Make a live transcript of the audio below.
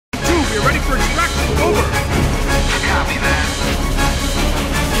We are ready for extraction. Over. Copy that.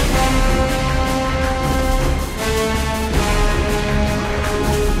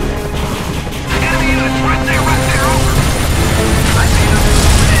 Enemy units right there, over. I see them.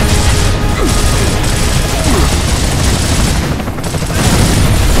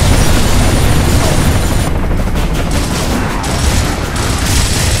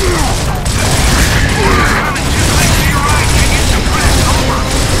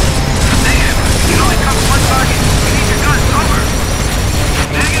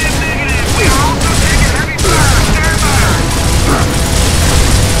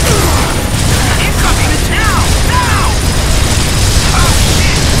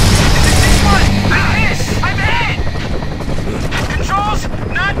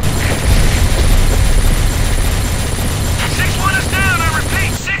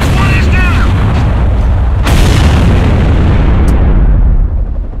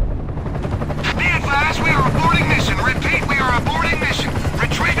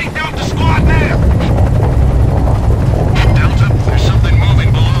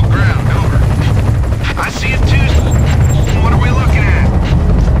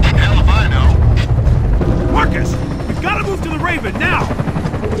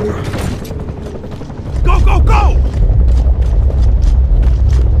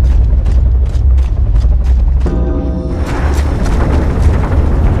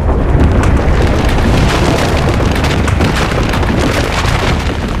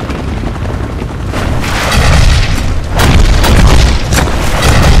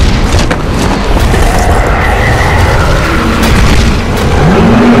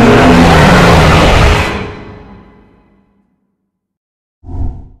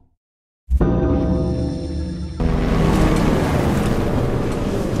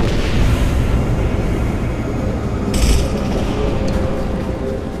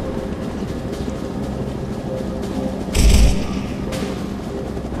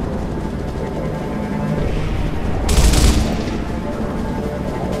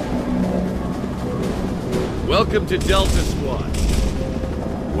 Welcome to Delta Squad.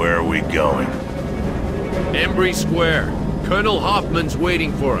 Where are we going? Embry Square. Colonel Hoffman's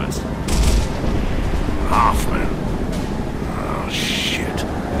waiting for us. Hoffman? Oh, shit.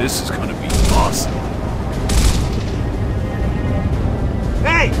 This is gonna be awesome.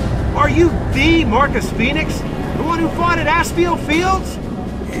 Hey! Are you the Marcus Fenix? The one who fought at Asfield Fields?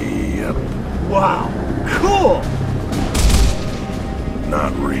 Yep. Wow. Cool!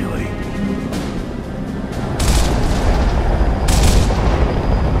 Not really.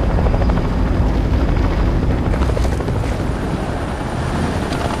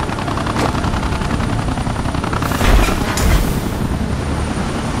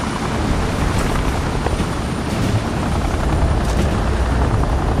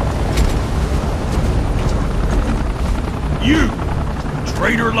 You! A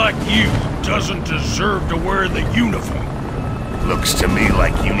traitor like you doesn't deserve to wear the uniform. Looks to me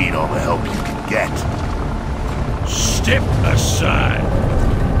like you need all the help you can get. Step aside.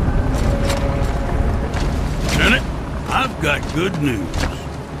 Lieutenant, I've got good news.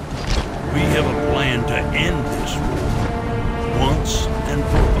 We have a plan to end this war. Once and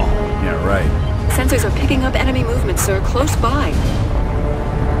for all. Yeah, right. Sensors are picking up enemy movement, sir, close by.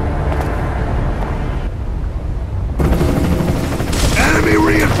 Enemy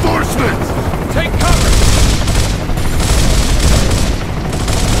reinforcements! Take cover!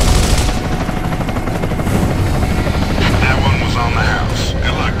 That one was on the house.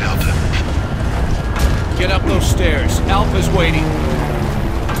 Good luck, Delta. Get up those stairs. Alpha's waiting.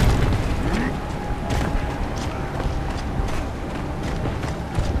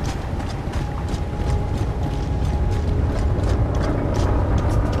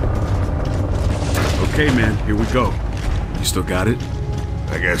 Okay, man, here we go. You still got it?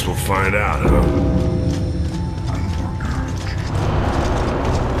 I guess we'll find out, huh?